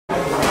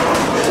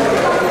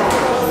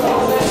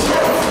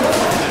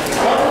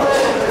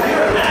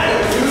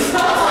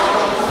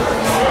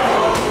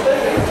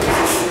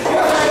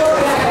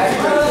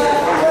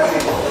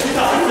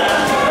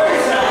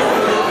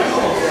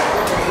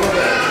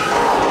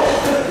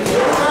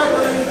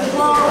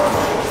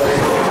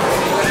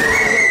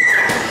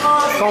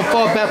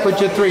back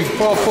with your 3.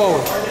 Fall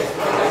forward.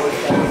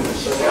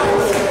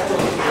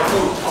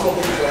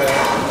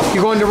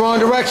 You're going the wrong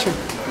direction.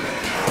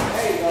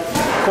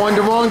 Going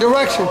the wrong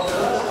direction.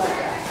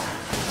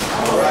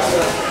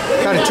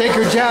 Gotta take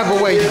her jab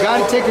away. You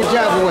gotta take her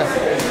jab away.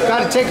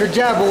 Gotta take her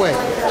jab away.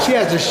 She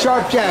has a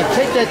sharp jab.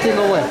 Take that thing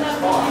away.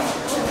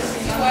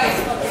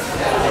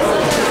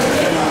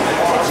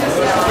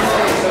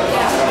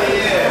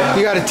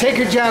 You gotta take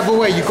her jab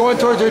away. You're going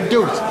towards her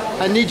deuce.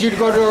 I need you to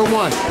go to her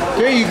 1.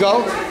 There you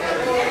go.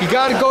 You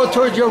gotta go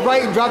towards your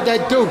right and drop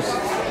that deuce.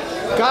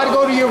 Gotta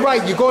go to your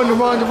right. You're going the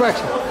wrong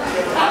direction.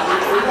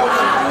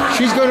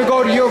 She's gonna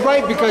go to your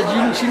right because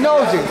she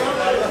knows it.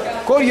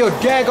 Go to your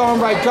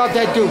daggone right. Drop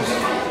that deuce.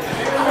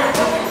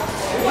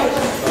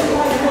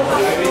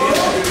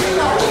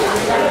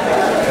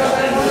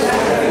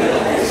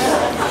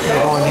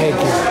 Go on ahead,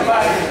 kid.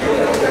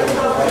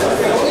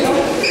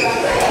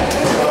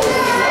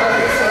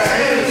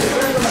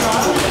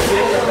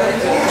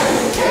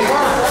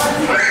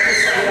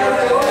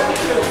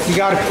 You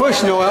gotta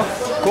push, Noel.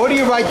 Go to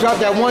your right, drop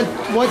that 1,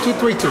 2,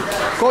 3, 2.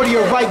 Go to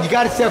your right, you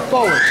gotta step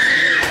forward.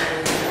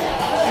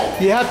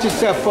 You have to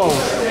step forward.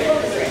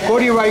 Go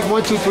to your right,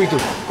 1, 2, 3, 2.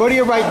 Go to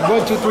your right,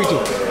 1, 2, 3, 2.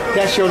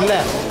 That's your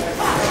left.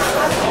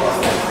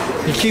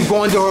 You keep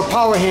going to her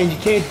power hand, you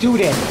can't do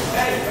that.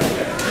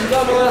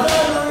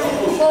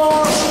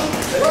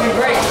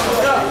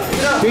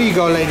 There you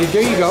go, lady,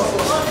 there you go.